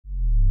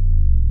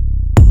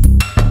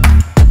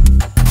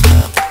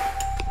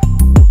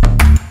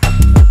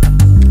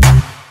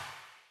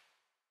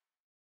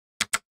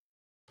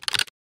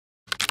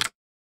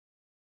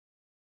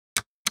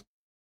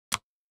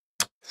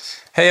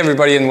Hey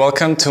everybody, and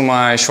welcome to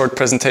my short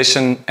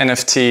presentation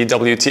NFT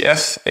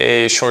WTF,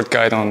 a short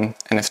guide on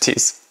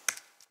NFTs.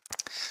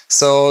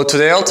 So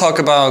today I'll talk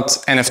about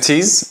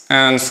NFTs,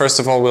 and first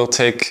of all we'll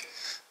take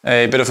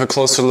a bit of a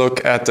closer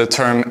look at the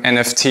term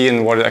NFT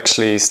and what it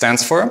actually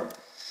stands for.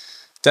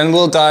 Then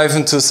we'll dive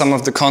into some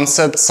of the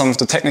concepts, some of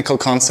the technical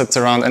concepts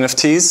around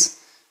NFTs,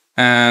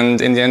 and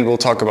in the end we'll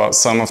talk about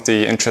some of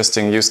the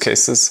interesting use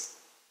cases.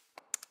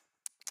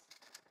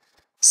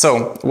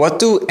 So, what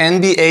do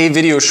NBA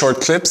video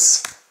short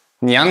clips,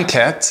 Nyan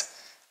Cat,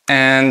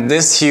 and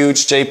this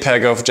huge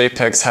JPEG of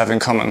JPEGs have in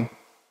common?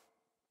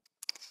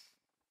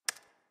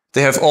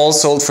 They have all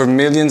sold for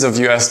millions of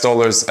US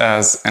dollars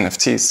as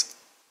NFTs.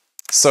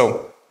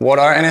 So, what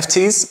are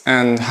NFTs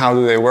and how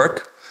do they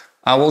work?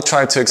 I will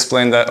try to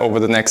explain that over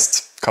the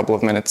next couple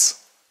of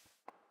minutes.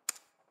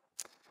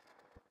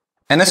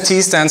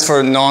 NFT stands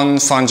for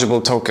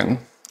non-fungible token.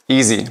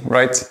 Easy,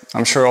 right?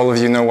 I'm sure all of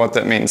you know what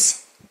that means.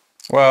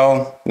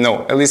 Well,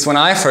 no, at least when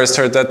I first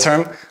heard that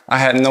term, I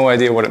had no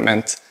idea what it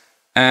meant.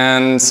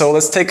 And so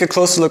let's take a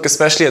closer look,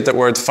 especially at the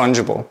word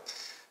fungible.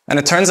 And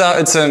it turns out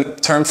it's a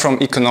term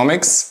from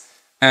economics,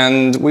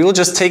 and we will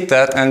just take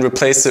that and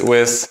replace it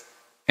with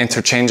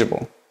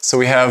interchangeable. So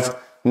we have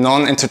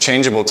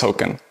non-interchangeable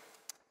token.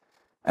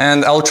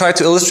 And I'll try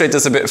to illustrate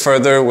this a bit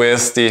further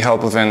with the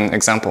help of an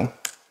example.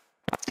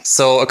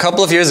 So a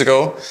couple of years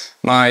ago,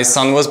 my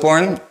son was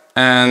born,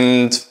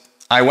 and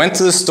I went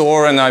to the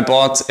store and I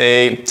bought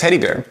a teddy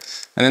bear.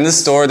 And in the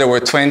store there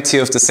were 20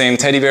 of the same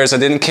teddy bears. I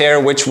didn't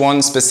care which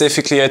one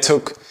specifically I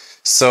took,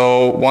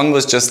 so one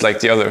was just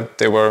like the other.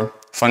 They were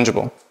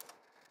fungible.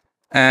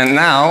 And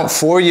now,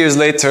 4 years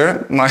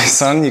later, my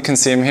son, you can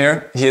see him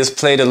here, he has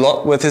played a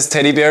lot with his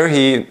teddy bear.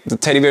 The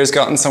teddy bear has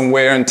gotten some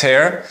wear and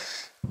tear,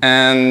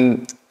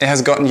 and it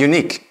has gotten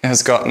unique. It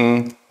has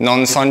gotten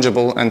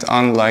non-fungible and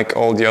unlike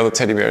all the other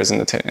teddy bears in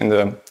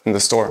the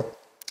store.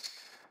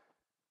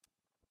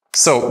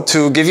 So,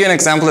 to give you an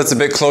example that's a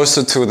bit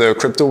closer to the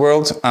crypto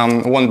world,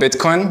 one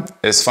Bitcoin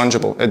is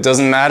fungible. It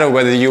doesn't matter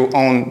whether you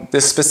own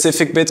this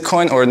specific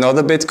Bitcoin or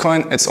another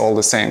Bitcoin, it's all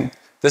the same.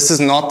 This is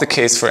not the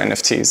case for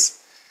NFTs.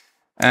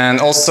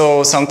 And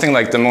also something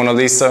like the Mona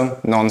Lisa,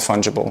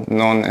 non-fungible,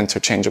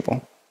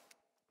 non-interchangeable.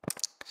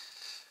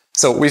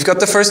 So, we've got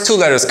the first two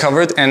letters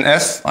covered,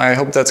 NF, I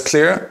hope that's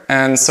clear.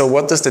 And so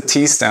what does the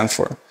T stand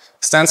for?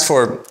 It stands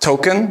for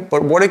token,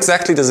 but what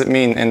exactly does it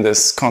mean in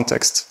this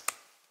context?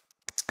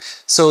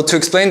 So to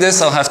explain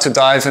this, I'll have to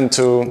dive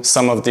into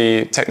some of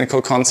the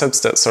technical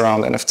concepts that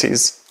surround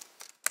NFTs.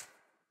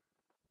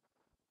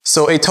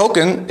 So a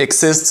token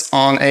exists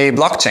on a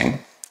blockchain,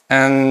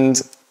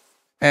 and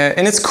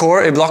in its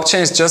core, a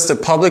blockchain is just a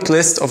public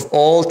list of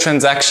all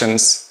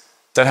transactions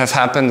that have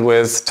happened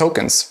with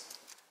tokens.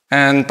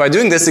 And by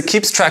doing this, it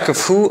keeps track of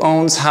who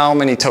owns how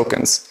many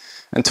tokens.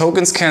 And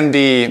tokens can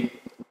be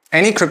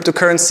any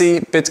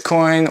cryptocurrency,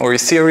 Bitcoin or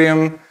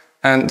Ethereum,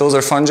 and those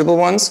are fungible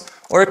ones.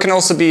 Or it can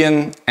also be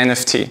an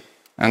NFT,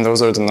 and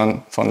those are the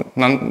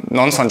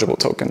non-fungible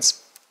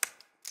tokens.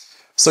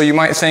 So you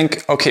might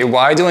think, okay,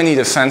 why do I need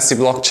a fancy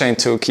blockchain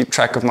to keep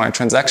track of my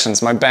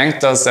transactions? My bank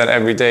does that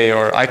every day,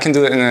 or I can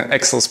do it in an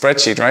Excel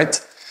spreadsheet,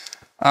 right?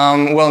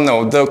 Well,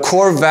 no. The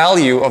core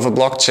value of a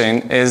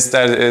blockchain is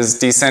that it is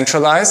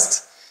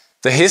decentralized.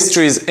 The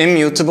history is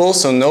immutable,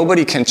 so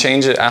nobody can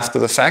change it after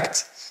the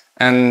fact.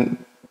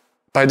 And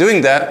by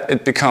doing that,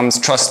 it becomes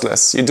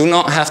trustless. You do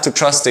not have to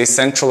trust a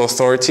central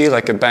authority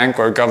like a bank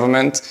or a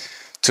government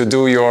to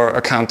do your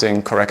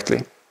accounting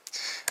correctly.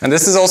 And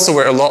this is also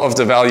where a lot of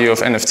the value of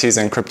NFTs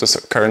and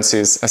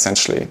cryptocurrencies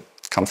essentially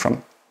come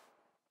from.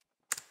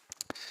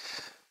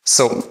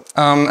 So,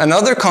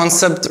 another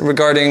concept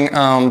regarding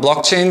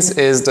blockchains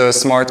is the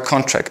smart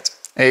contract.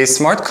 A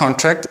smart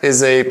contract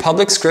is a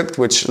public script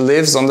which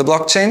lives on the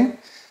blockchain,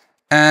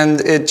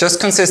 and it just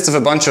consists of a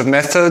bunch of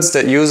methods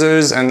that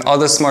users and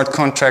other smart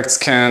contracts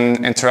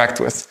can interact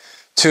with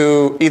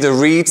to either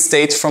read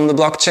state from the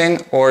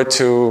blockchain or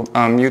to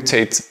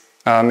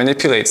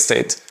manipulate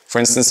state. For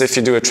instance, if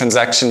you do a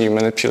transaction, you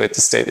manipulate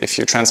the state if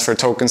you transfer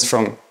tokens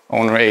from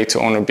owner A to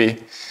owner B.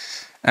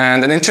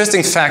 And an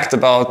interesting fact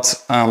about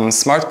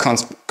smart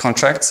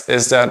contracts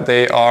is that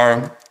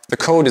the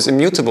code is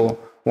immutable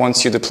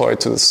once you deploy it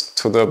to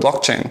the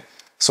blockchain.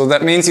 So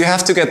that means you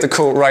have to get the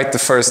code right the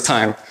first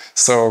time.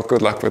 So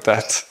good luck with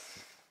that.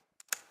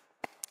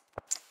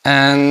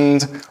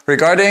 And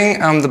regarding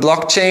the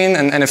blockchain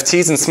and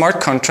NFTs and smart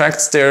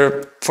contracts,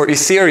 for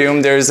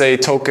Ethereum, there's a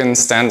token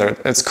standard.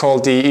 It's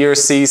called the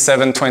ERC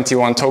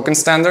 721 token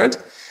standard.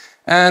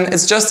 And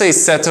it's just a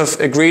set of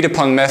agreed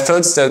upon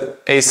methods that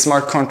a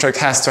smart contract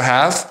has to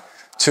have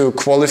to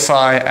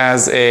qualify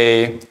as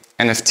a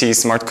NFT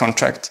smart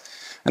contract.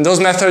 And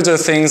those methods are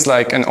things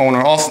like an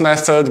owner-off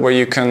method, where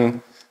you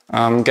can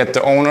get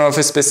the owner of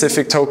a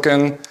specific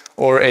token,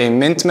 or a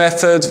mint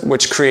method,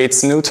 which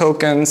creates new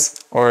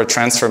tokens, or a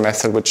transfer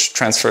method, which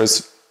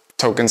transfers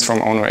tokens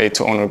from owner A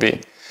to owner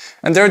B.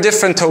 And there are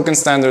different token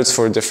standards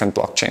for different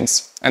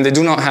blockchains, and they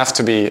do not have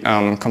to be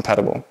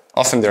compatible.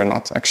 Often they're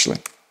not, actually.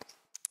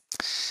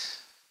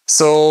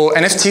 So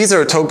NFTs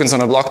are tokens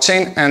on a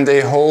blockchain, and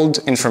they hold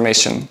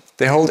information.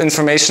 They hold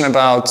information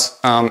about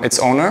its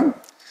owner.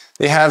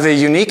 They have a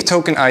unique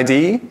token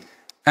ID,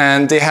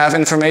 and they have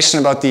information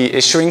about the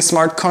issuing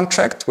smart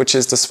contract, which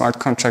is the smart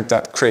contract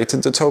that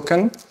created the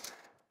token.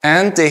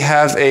 And they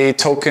have a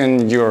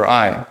token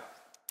URI.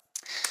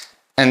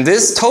 And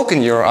this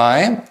token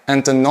URI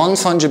and the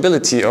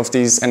non-fungibility of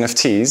these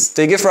NFTs,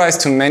 they give rise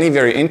to many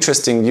very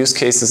interesting use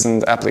cases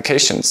and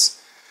applications.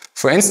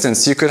 For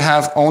instance, you could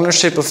have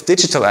ownership of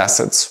digital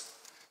assets.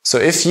 So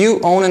if you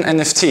own an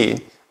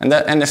NFT, and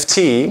that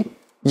NFT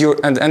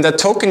and that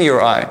token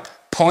URI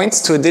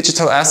points to a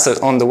digital asset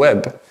on the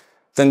web,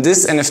 then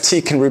this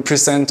NFT can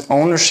represent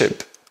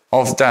ownership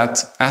of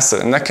that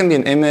asset. And that can be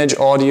an image,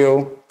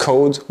 audio,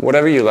 code,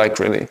 whatever you like,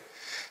 really.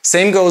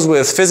 Same goes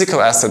with physical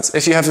assets.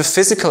 If you have a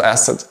physical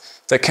asset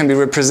that can be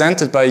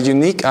represented by a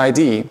unique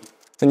ID,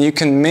 then you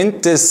can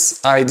mint this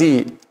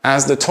ID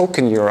as the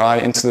token URI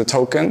into the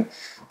token.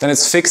 Then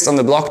it's fixed on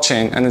the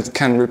blockchain, and the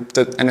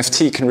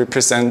NFT can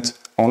represent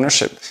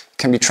ownership. It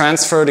can be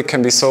transferred, it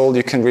can be sold,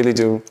 you can really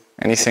do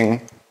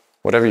anything,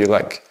 whatever you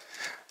like.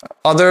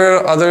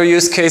 Other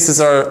use cases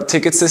are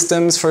ticket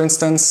systems, for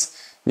instance.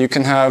 You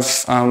can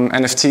have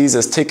NFTs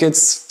as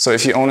tickets. So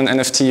if you own an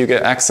NFT, you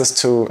get access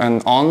to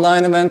an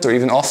online event or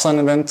even offline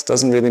event,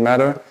 doesn't really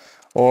matter.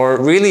 Or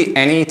really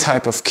any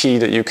type of key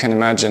that you can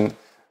imagine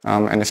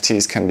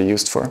NFTs can be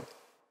used for.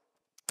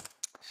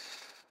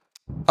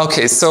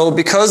 Okay, so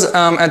because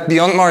at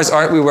Beyond Mars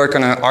Art we work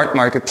on an art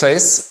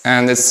marketplace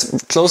and it's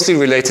closely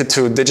related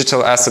to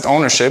digital asset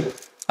ownership,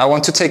 I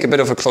want to take a bit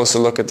of a closer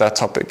look at that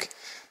topic.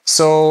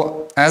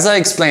 So as I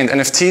explained,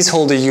 NFTs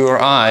hold a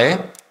URI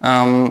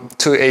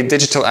to a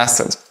digital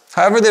asset.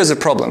 However, there's a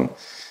problem.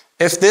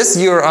 If this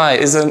URI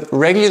is a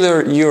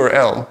regular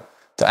URL,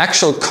 the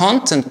actual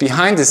content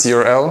behind this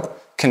URL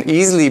can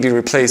easily be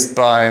replaced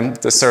by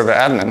the server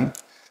admin.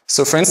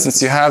 So for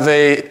instance, you have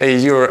a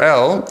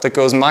URL that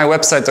goes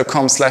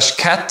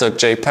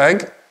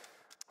mywebsite.com/cat.jpg.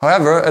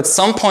 However, at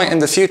some point in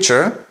the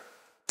future,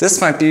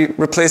 this might be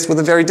replaced with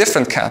a very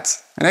different cat,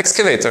 an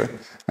excavator.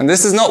 And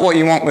this is not what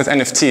you want with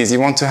NFTs. You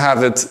want to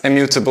have it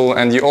immutable,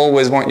 and you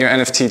always want your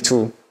NFT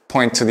to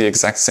point to the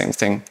exact same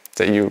thing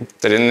that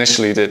it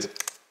initially did.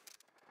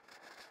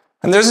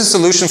 And there's a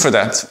solution for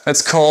that.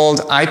 It's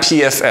called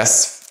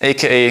IPFS,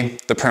 aka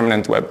the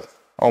permanent web.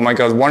 Oh my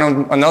god,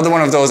 another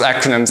one of those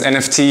acronyms,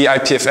 NFT,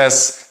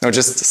 IPFS. No,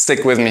 just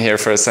stick with me here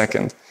for a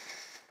second.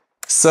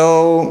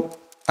 So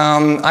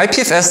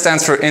IPFS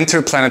stands for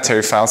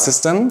Interplanetary File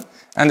System,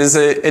 and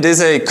it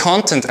is a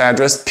content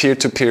addressed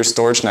peer-to-peer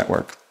storage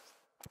network.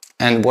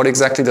 And what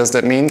exactly does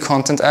that mean,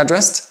 content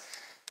addressed?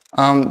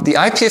 The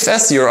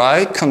IPFS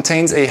URI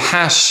contains a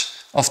hash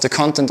of the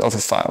content of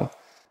a file.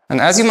 And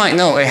as you might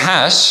know, a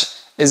hash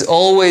is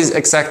always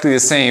exactly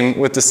the same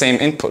with the same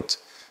input.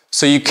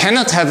 So you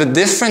cannot have a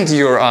different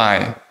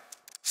URI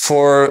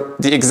for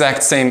the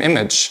exact same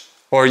image,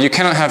 or you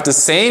cannot have the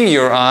same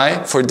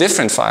URI for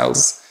different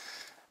files.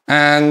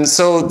 And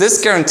so this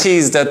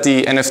guarantees that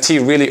the NFT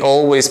really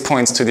always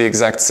points to the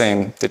exact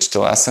same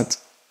digital asset.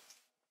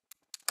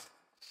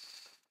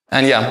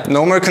 And yeah,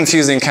 no more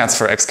confusing cats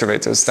for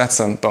excavators. That's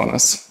a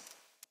bonus.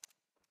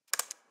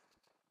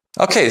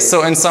 Okay,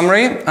 so in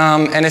summary,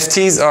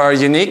 NFTs are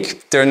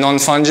unique, they're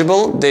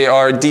non-fungible, they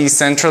are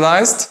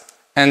decentralized,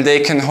 and they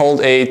can hold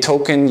a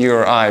token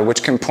URI,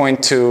 which can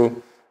point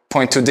to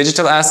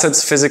digital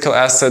assets, physical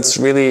assets,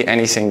 really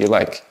anything you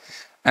like.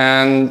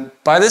 And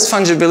by this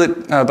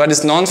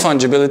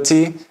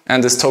non-fungibility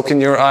and this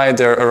token URI,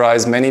 there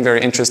arise many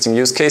very interesting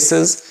use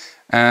cases.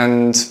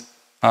 And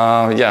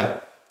yeah,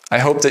 I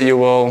hope that you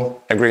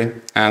will agree.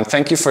 And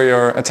thank you for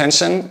your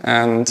attention.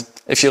 And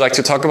if you'd like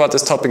to talk about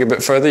this topic a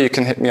bit further, you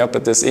can hit me up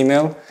at this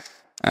email.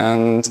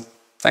 And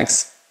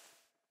thanks.